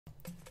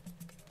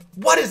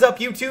What is up,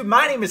 YouTube?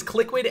 My name is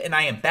Clickwood, and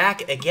I am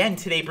back again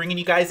today bringing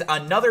you guys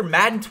another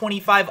Madden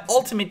 25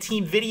 Ultimate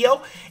Team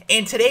video.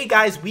 And today,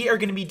 guys, we are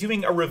going to be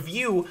doing a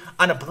review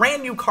on a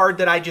brand new card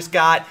that I just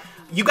got.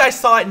 You guys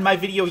saw it in my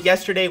video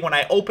yesterday when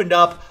I opened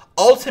up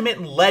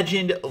Ultimate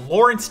Legend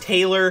Lawrence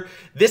Taylor.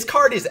 This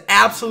card is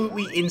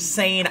absolutely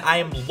insane. I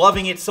am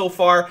loving it so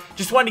far.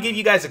 Just wanted to give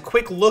you guys a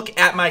quick look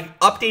at my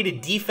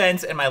updated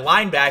defense and my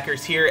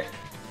linebackers here.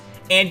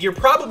 And you're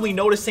probably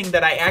noticing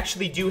that I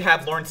actually do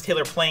have Lawrence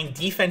Taylor playing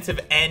defensive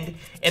end.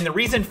 And the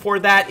reason for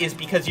that is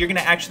because you're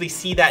going to actually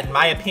see that, in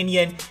my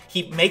opinion,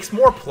 he makes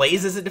more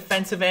plays as a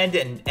defensive end.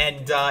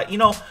 And you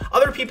know,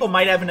 other people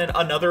might have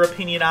another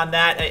opinion on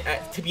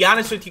that. To be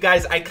honest with you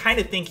guys, I kind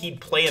of think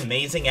he'd play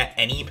amazing at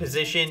any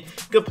position. You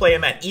could play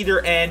him at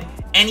either end,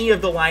 any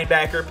of the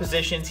linebacker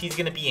positions. He's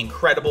going to be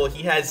incredible.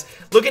 He has,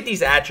 look at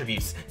these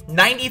attributes,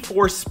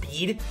 94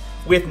 speed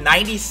with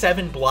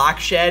 97 block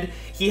shed.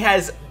 He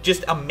has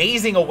just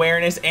amazing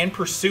awareness and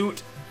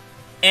pursuit,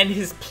 and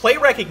his play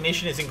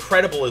recognition is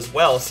incredible as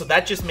well. So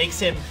that just makes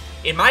him,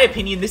 in my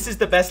opinion, this is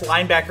the best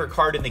linebacker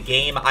card in the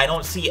game. I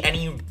don't see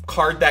any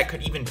card that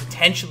could even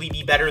potentially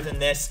be better than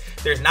this.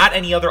 There's not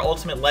any other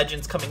Ultimate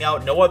Legends coming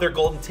out, no other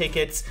golden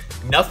tickets,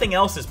 nothing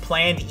else is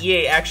planned.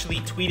 EA actually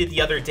tweeted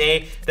the other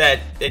day that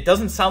it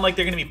doesn't sound like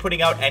they're going to be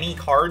putting out any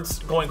cards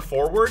going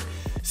forward.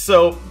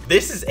 So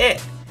this is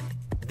it.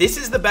 This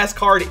is the best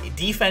card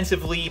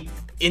defensively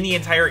in the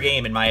entire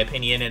game, in my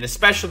opinion, and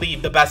especially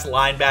the best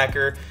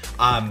linebacker.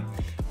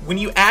 When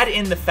you add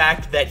in the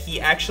fact that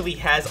he actually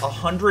has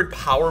 100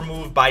 power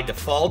move by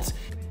default,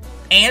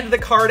 and the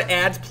card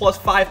adds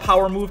 +5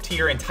 power move to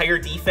your entire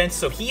defense,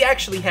 so he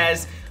actually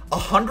has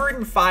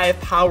 105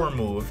 power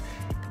move.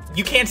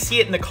 You can't see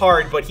it in the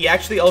card, but he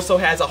actually also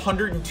has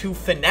 102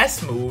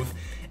 finesse move,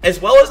 as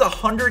well as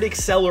 100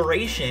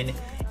 acceleration.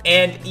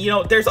 And, you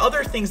know, there's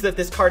other things that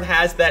this card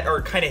has that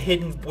are kind of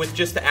hidden with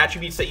just the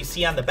attributes that you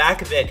see on the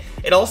back of it.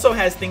 It also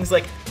has things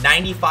like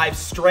 95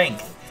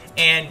 strength,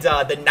 and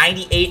the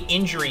 98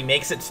 injury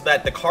makes it so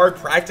that the card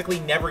practically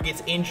never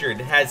gets injured.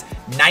 It has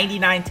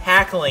 99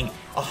 tackling,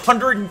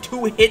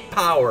 102 hit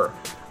power.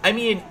 I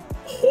mean,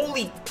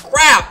 holy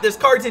crap, this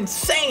card's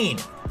insane.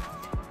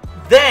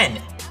 Then,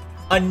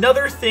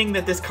 another thing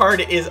that this card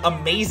is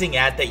amazing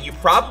at that you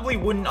probably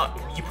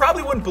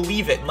wouldn't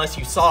believe it unless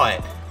you saw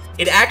it.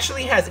 It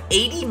actually has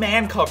 80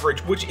 man coverage,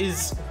 which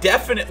is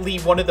definitely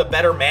one of the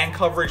better man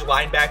coverage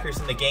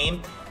linebackers in the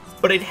game,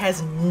 but it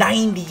has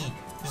 90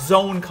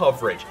 zone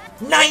coverage.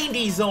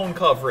 90 zone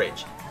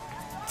coverage!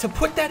 To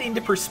put that into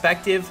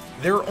perspective,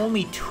 there are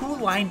only 2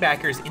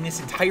 linebackers in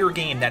this entire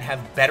game that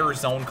have better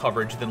zone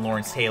coverage than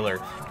Lawrence Taylor.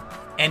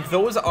 And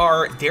those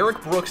are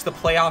Derrick Brooks, the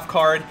playoff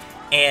card,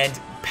 and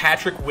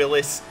Patrick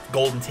Willis,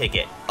 golden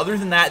ticket. Other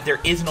than that, there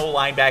is no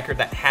linebacker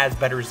that has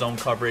better zone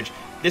coverage.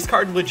 This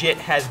card legit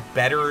has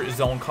better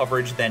zone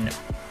coverage than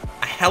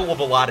a hell of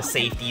a lot of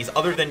safeties,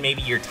 other than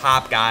maybe your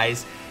top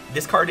guys.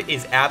 This card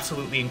is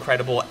absolutely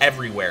incredible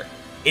everywhere.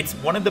 It's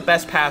one of the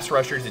best pass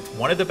rushers, it's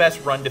one of the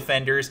best run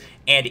defenders,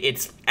 and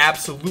it's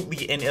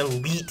absolutely an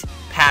elite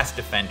pass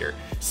defender.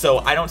 So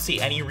I don't see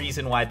any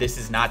reason why this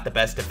is not the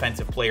best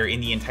defensive player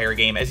in the entire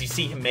game, as you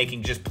see him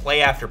making just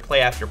play after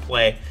play after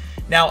play.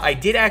 Now, I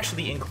did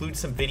actually include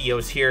some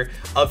videos here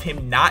of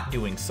him not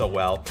doing so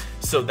well,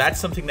 so that's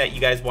something that you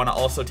guys want to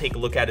also take a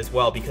look at as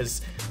well,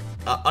 because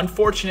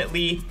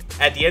unfortunately,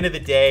 at the end of the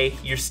day,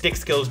 your stick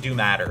skills do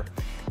matter.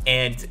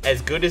 And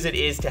as good as it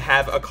is to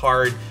have a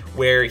card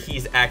where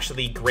he's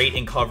actually great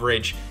in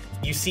coverage,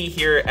 you see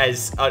here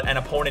as an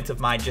opponent of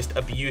mine just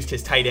abused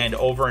his tight end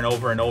over and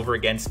over and over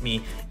against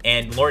me,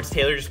 and Lawrence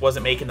Taylor just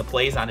wasn't making the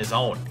plays on his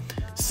own.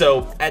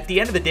 So at the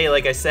end of the day,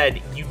 like I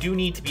said, you do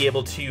need to be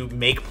able to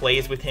make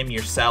plays with him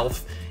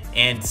yourself,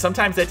 and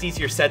sometimes that's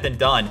easier said than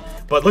done.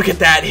 But look at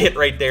that hit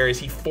right there as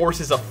he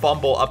forces a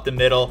fumble up the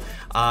middle.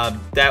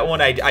 That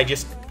one I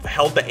just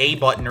held the A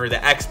button or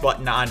the X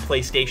button on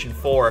PlayStation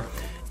 4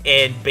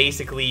 and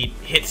basically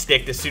hit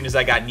stick as soon as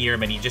I got near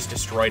him, and he just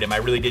destroyed him. I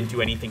really didn't do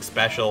anything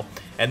special,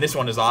 and this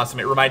one is awesome.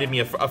 It reminded me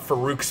of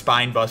Farouk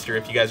Spinebuster,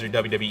 if you guys are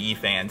WWE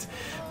fans.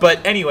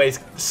 But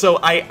anyways, so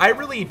I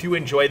really do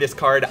enjoy this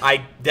card.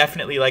 I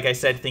definitely, like I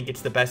said, think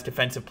it's the best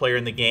defensive player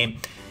in the game.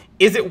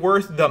 Is it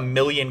worth the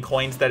million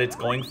coins that it's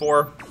going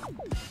for?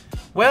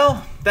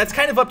 Well, that's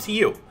kind of up to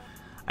you.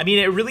 I mean,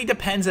 it really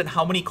depends on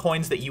how many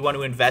coins that you want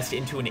to invest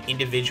into an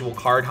individual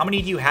card. How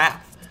many do you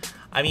have?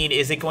 I mean,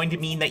 is it going to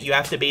mean that you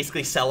have to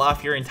basically sell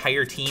off your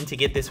entire team to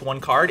get this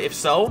one card? If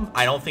so,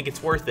 I don't think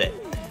it's worth it.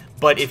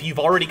 But if you've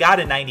already got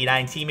a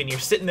 99 team and you're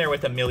sitting there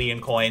with a million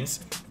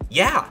coins,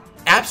 yeah,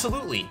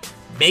 absolutely.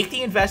 Make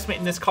the investment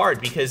in this card,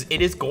 because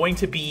it is going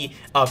to be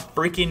a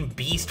freaking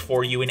beast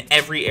for you in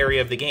every area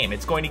of the game.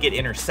 It's going to get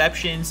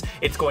interceptions,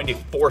 it's going to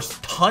force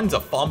tons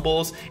of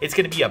fumbles, it's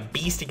going to be a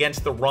beast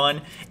against the run,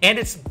 and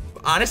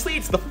honestly,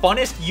 it's the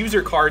funnest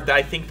user card that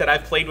I think that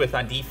I've played with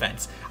on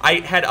defense. I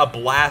had a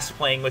blast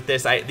playing with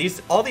this.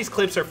 All these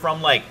clips are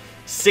from like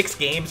 6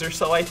 games or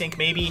so, I think,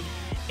 maybe.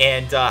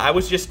 And I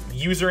was just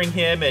usering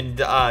him and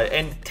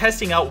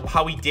testing out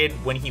how he did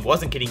when he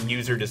wasn't getting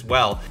usered as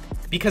well.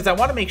 because I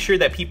want to make sure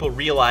that people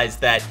realize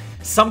that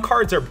some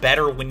cards are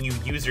better when you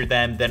user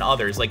them than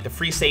others, like the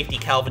free safety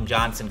Calvin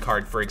Johnson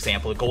card, for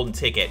example, a golden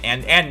ticket,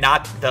 and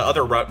not the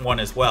other one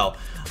as well.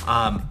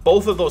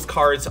 Both of those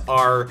cards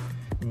are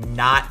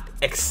not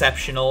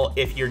exceptional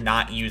if you're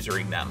not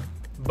usering them.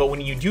 But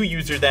when you do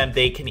user them,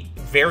 they can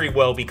very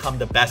well become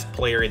the best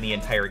player in the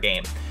entire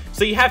game.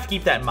 So you have to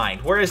keep that in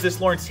mind. Whereas this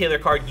Lawrence Taylor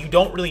card, you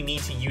don't really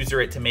need to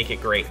user it to make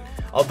it great.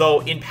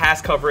 Although in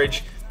pass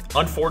coverage,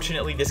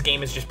 unfortunately, this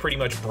game is just pretty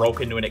much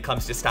broken when it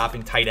comes to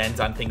stopping tight ends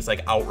on things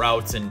like out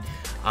routes and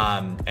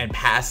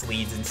pass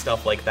leads and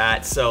stuff like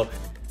that. So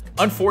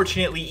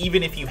unfortunately,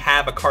 even if you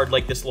have a card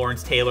like this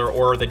Lawrence Taylor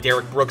or the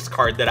Derrick Brooks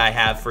card that I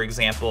have, for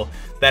example,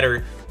 that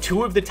are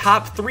two of the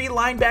top 3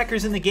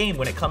 linebackers in the game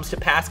when it comes to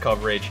pass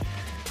coverage,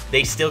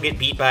 they still get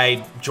beat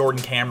by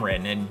Jordan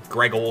Cameron and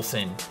Greg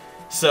Olsen.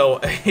 So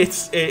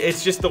it's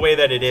just the way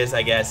that it is,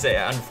 I guess.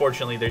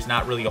 Unfortunately, there's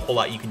not really a whole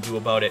lot you can do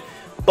about it.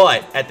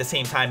 But at the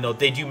same time, though,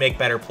 they do make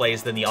better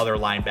plays than the other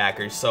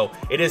linebackers, so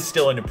it is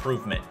still an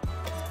improvement.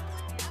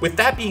 With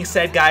that being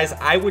said, guys,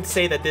 I would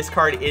say that this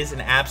card is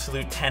an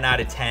absolute 10 out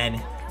of 10.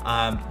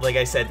 Like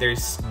I said,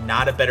 there's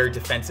not a better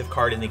defensive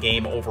card in the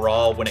game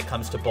overall when it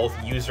comes to both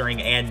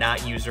usering and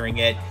not usering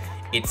it.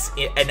 It's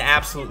an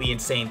absolutely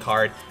insane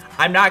card.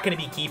 I'm not going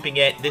to be keeping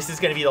it. This is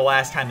going to be the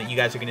last time that you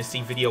guys are going to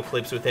see video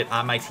clips with it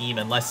on my team,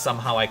 unless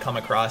somehow I come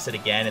across it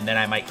again, and then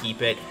I might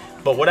keep it.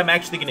 But what I'm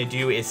actually going to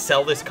do is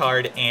sell this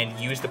card and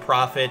use the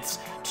profits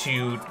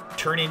to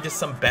turn into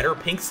some better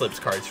pink slips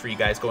cards for you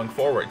guys going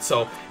forward.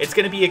 So it's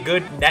going to be a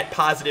good net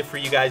positive for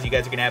you guys. You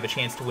guys are going to have a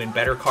chance to win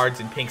better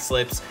cards in pink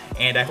slips,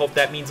 and I hope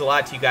that means a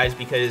lot to you guys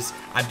because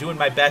I'm doing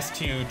my best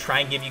to try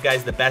and give you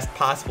guys the best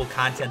possible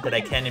content that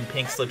I can in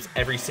pink slips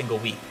every single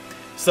week.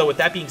 So with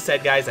that being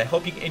said, guys, I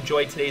hope you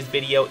enjoyed today's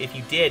video. If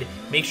you did,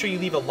 make sure you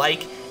leave a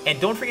like,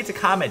 and don't forget to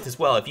comment as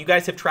well. If you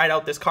guys have tried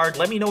out this card,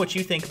 let me know what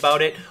you think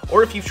about it,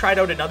 or if you've tried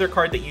out another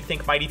card that you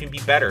think might even be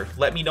better,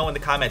 let me know in the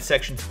comment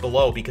sections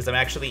below, because I'm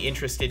actually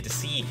interested to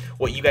see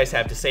what you guys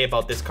have to say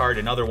about this card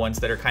and other ones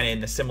that are kind of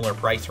in a similar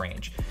price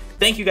range.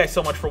 Thank you guys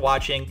so much for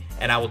watching,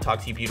 and I will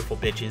talk to you beautiful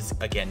bitches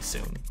again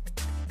soon.